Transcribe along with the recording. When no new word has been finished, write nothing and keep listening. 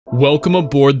Welcome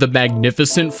aboard the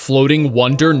magnificent floating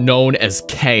wonder known as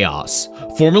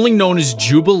KAOS. Formerly known as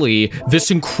Jubilee, this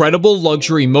incredible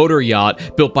luxury motor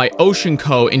yacht, built by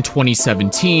Oceanco in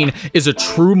 2017, is a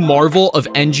true marvel of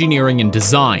engineering and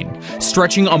design.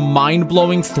 Stretching a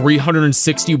mind-blowing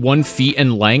 361 feet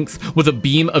in length, with a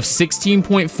beam of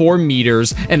 16.4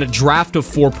 meters and a draft of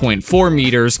 4.4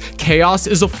 meters, KAOS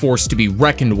is a force to be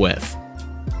reckoned with.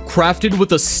 Crafted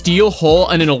with a steel hull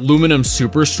and an aluminum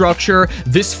superstructure,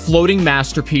 this floating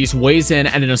masterpiece weighs in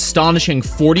at an astonishing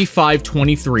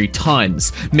 4523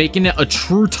 tons, making it a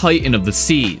true titan of the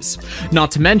seas.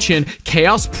 Not to mention,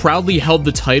 KAOS proudly held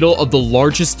the title of the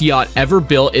largest yacht ever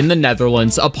built in the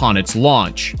Netherlands upon its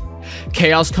launch.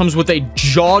 KAOS comes with a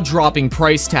jaw-dropping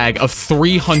price tag of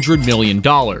 $300 million,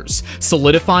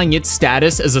 solidifying its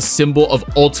status as a symbol of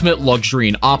ultimate luxury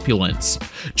and opulence.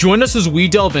 Join us as we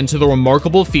delve into the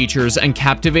remarkable features and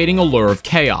captivating allure of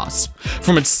KAOS.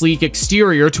 From its sleek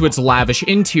exterior to its lavish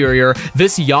interior,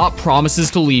 this yacht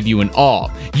promises to leave you in awe.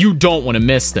 You don't want to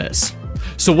miss this.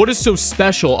 So what is so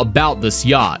special about this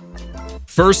yacht?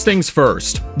 First things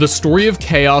first, the story of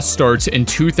KAOS starts in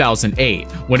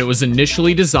 2008, when it was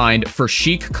initially designed for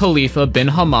Sheikh Khalifa bin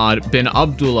Hamad bin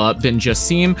Abdullah bin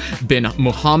Jassim bin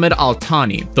Muhammad Al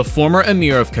Thani, the former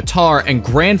Emir of Qatar and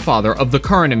grandfather of the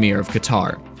current Emir of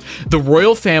Qatar. The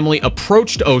royal family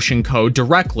approached Oceanco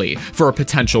directly for a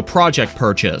potential project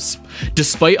purchase.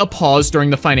 Despite a pause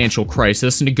during the financial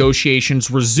crisis,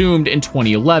 negotiations resumed in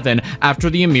 2011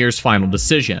 after the Emir's final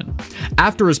decision.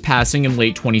 After his passing in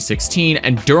late 2016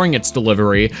 and during its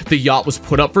delivery, the yacht was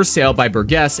put up for sale by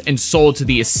Burgess and sold to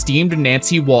the esteemed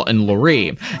Nancy Walton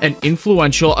Lurie, an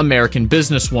influential American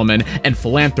businesswoman and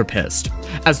philanthropist.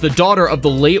 As the daughter of the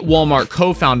late Walmart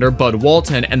co-founder Bud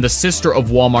Walton and the sister of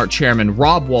Walmart chairman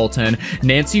Rob Walton,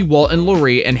 Nancy Walton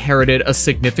Lurie inherited a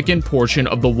significant portion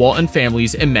of the Walton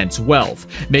family's immense wealth,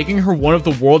 making her one of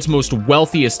the world's most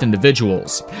wealthiest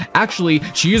individuals. Actually,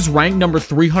 she is ranked number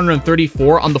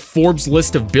 334 on the Forbes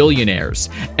list of billionaires,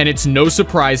 and it's no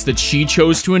surprise that she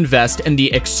chose to invest in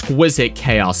the exquisite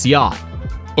KAOS yacht.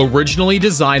 Originally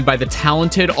designed by the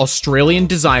talented Australian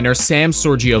designer Sam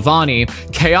Sorgiovanni,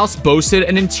 KAOS boasted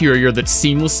an interior that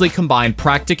seamlessly combined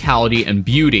practicality and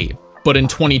beauty. But in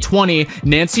 2020,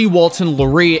 Nancy Walton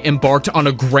Lurie embarked on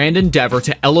a grand endeavor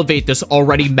to elevate this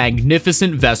already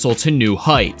magnificent vessel to new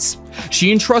heights.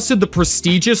 She entrusted the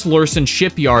prestigious Lürssen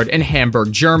shipyard in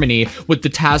Hamburg, Germany, with the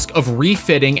task of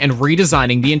refitting and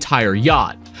redesigning the entire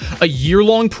yacht. A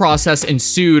year-long process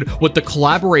ensued with the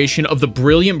collaboration of the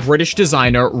brilliant British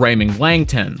designer Raymond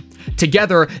Langton.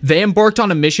 Together, they embarked on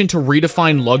a mission to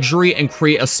redefine luxury and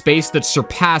create a space that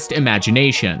surpassed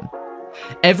imagination.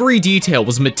 Every detail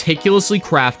was meticulously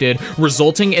crafted,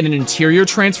 resulting in an interior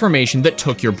transformation that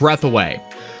took your breath away.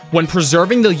 When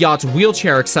preserving the yacht's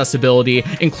wheelchair accessibility,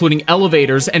 including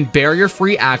elevators and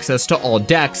barrier-free access to all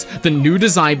decks, the new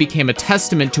design became a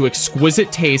testament to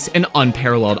exquisite taste and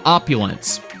unparalleled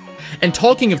opulence. And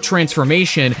talking of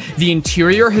transformation, the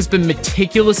interior has been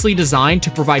meticulously designed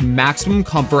to provide maximum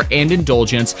comfort and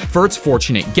indulgence for its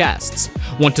fortunate guests.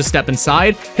 Want to step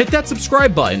inside? Hit that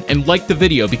subscribe button and like the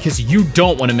video because you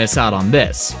don't want to miss out on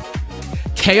this.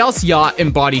 KAOS Yacht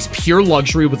embodies pure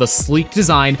luxury with a sleek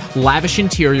design, lavish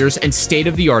interiors, and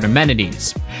state-of-the-art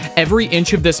amenities. Every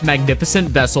inch of this magnificent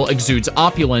vessel exudes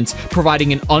opulence,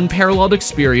 providing an unparalleled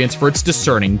experience for its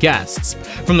discerning guests.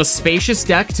 From the spacious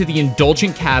deck to the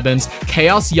indulgent cabins,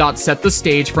 KAOS Yacht set the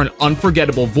stage for an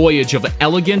unforgettable voyage of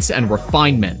elegance and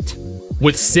refinement.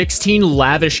 With 16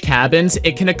 lavish cabins,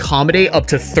 it can accommodate up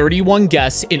to 31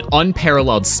 guests in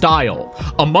unparalleled style.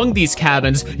 Among these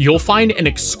cabins, you'll find an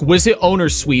exquisite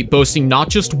owner's suite boasting not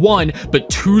just one, but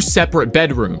two separate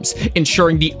bedrooms,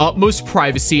 ensuring the utmost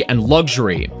privacy and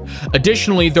luxury.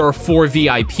 Additionally, there are 4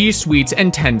 VIP suites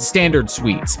and 10 standard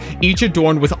suites, each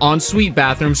adorned with ensuite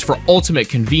bathrooms for ultimate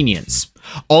convenience.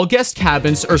 All guest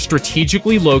cabins are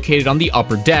strategically located on the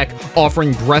upper deck,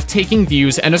 offering breathtaking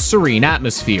views and a serene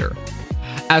atmosphere.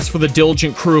 As for the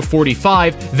diligent crew of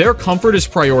 45, their comfort is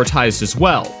prioritized as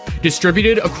well.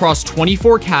 Distributed across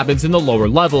 24 cabins in the lower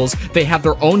levels, they have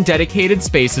their own dedicated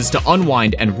spaces to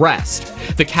unwind and rest.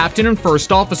 The captain and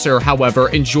first officer, however,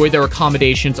 enjoy their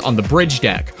accommodations on the bridge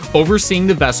deck, overseeing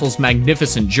the vessel's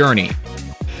magnificent journey.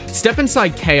 Step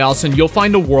inside KAOS and you'll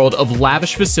find a world of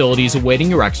lavish facilities awaiting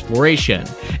your exploration.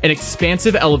 An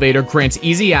expansive elevator grants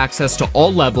easy access to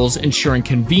all levels, ensuring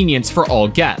convenience for all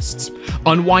guests.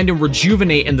 Unwind and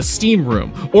rejuvenate in the steam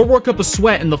room, or work up a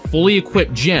sweat in the fully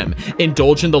equipped gym.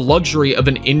 Indulge in the luxury of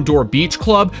an indoor beach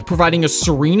club, providing a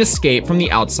serene escape from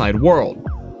the outside world.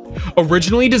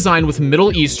 Originally designed with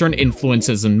Middle Eastern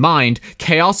influences in mind,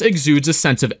 KAOS exudes a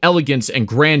sense of elegance and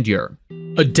grandeur.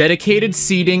 A dedicated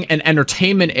seating and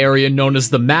entertainment area known as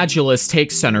the Majlis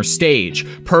takes center stage,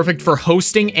 perfect for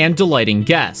hosting and delighting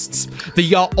guests. The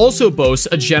yacht also boasts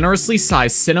a generously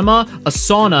sized cinema, a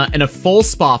sauna, and a full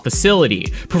spa facility,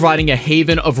 providing a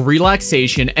haven of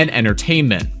relaxation and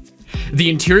entertainment. The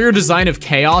interior design of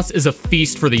KAOS is a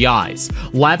feast for the eyes.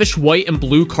 Lavish white and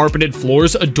blue carpeted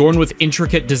floors adorned with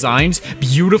intricate designs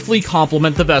beautifully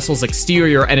complement the vessel's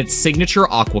exterior and its signature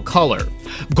aqua color.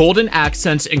 Golden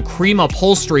accents and cream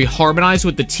upholstery harmonize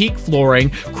with the teak flooring,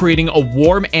 creating a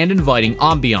warm and inviting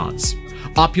ambiance.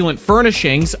 Opulent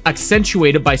furnishings,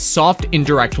 accentuated by soft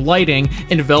indirect lighting,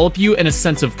 envelop you in a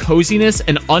sense of coziness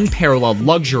and unparalleled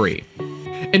luxury.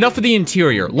 Enough of the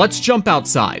interior, let's jump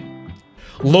outside.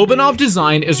 Lobanov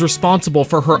Design is responsible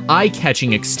for her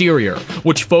eye-catching exterior,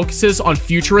 which focuses on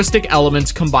futuristic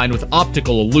elements combined with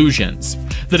optical illusions.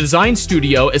 The design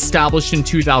studio, established in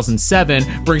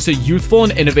 2007, brings a youthful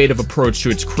and innovative approach to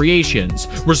its creations,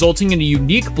 resulting in a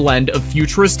unique blend of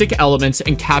futuristic elements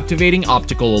and captivating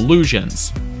optical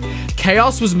illusions.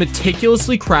 KAOS was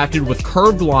meticulously crafted with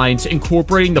curved lines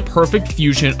incorporating the perfect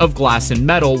fusion of glass and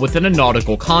metal within a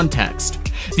nautical context.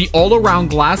 The all-around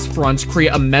glass fronts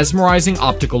create a mesmerizing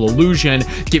optical illusion,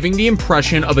 giving the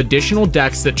impression of additional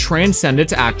decks that transcend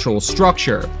its actual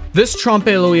structure. This trompe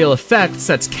l'oeil effect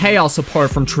sets KAOS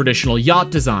apart from traditional yacht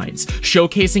designs,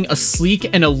 showcasing a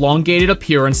sleek and elongated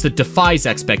appearance that defies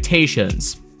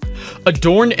expectations.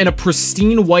 Adorned in a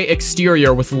pristine white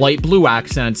exterior with light blue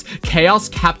accents,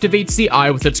 KAOS captivates the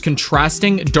eye with its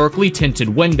contrasting, darkly tinted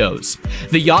windows.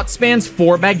 The yacht spans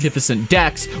 4 magnificent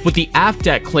decks, with the aft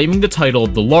deck claiming the title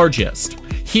of the largest.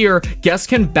 Here, guests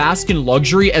can bask in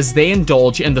luxury as they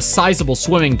indulge in the sizable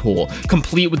swimming pool,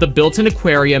 complete with a built-in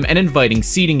aquarium and inviting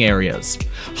seating areas.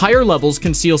 Higher levels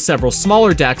conceal several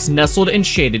smaller decks nestled in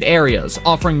shaded areas,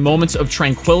 offering moments of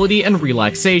tranquility and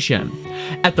relaxation.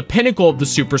 At the pinnacle of the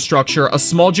superstructure, a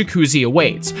small jacuzzi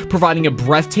awaits, providing a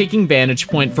breathtaking vantage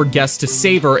point for guests to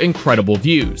savor incredible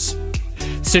views.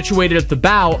 Situated at the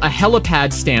bow, a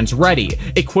helipad stands ready,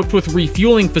 equipped with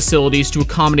refueling facilities to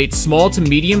accommodate small to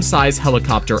medium-sized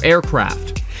helicopter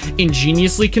aircraft.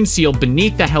 Ingeniously concealed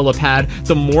beneath the helipad,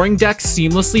 the mooring deck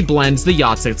seamlessly blends the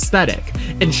yacht's aesthetic,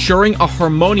 ensuring a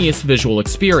harmonious visual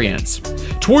experience.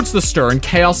 Towards the stern,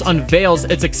 KAOS unveils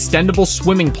its extendable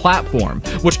swimming platform,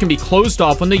 which can be closed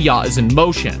off when the yacht is in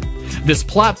motion. This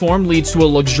platform leads to a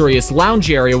luxurious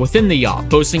lounge area within the yacht,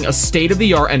 boasting a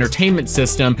state-of-the-art entertainment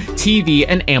system, TV,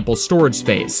 and ample storage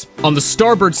space. On the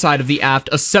starboard side of the aft,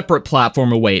 a separate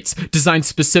platform awaits, designed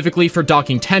specifically for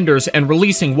docking tenders and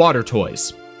releasing water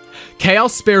toys.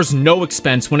 KAOS spares no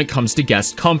expense when it comes to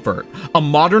guest comfort. A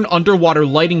modern underwater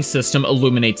lighting system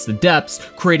illuminates the depths,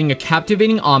 creating a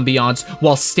captivating ambiance,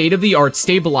 while state-of-the-art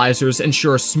stabilizers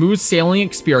ensure a smooth sailing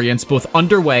experience both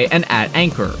underway and at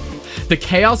anchor. The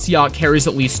KAOS Yacht carries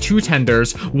at least 2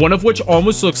 tenders, one of which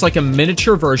almost looks like a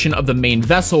miniature version of the main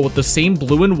vessel with the same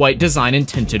blue and white design and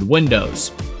tinted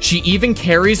windows. She even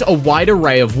carries a wide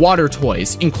array of water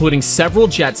toys, including several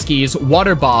jet skis,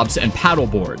 water bobs, and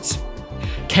paddleboards.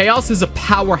 KAOS is a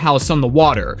powerhouse on the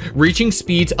water, reaching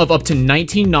speeds of up to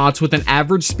 19 knots with an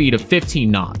average speed of 15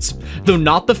 knots. Though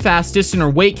not the fastest in her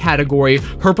weight category,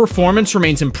 her performance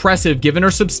remains impressive given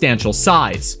her substantial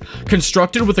size.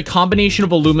 Constructed with a combination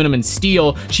of aluminum and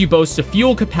steel, she boasts a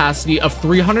fuel capacity of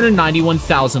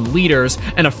 391,000 liters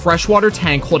and a freshwater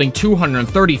tank holding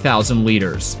 230,000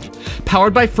 liters.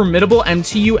 Powered by formidable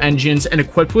MTU engines and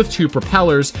equipped with 2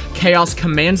 propellers, KAOS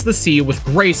commands the sea with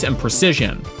grace and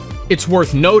precision. It's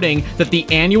worth noting that the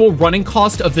annual running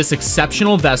cost of this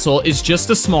exceptional vessel is just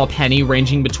a small penny,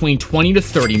 ranging between 20 to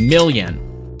 30 million.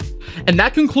 And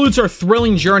that concludes our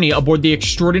thrilling journey aboard the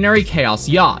extraordinary KAOS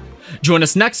Yacht. Join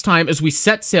us next time as we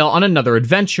set sail on another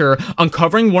adventure,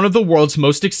 uncovering one of the world's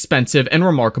most expensive and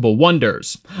remarkable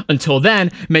wonders. Until then,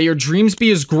 may your dreams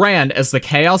be as grand as the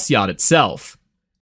KAOS Yacht itself.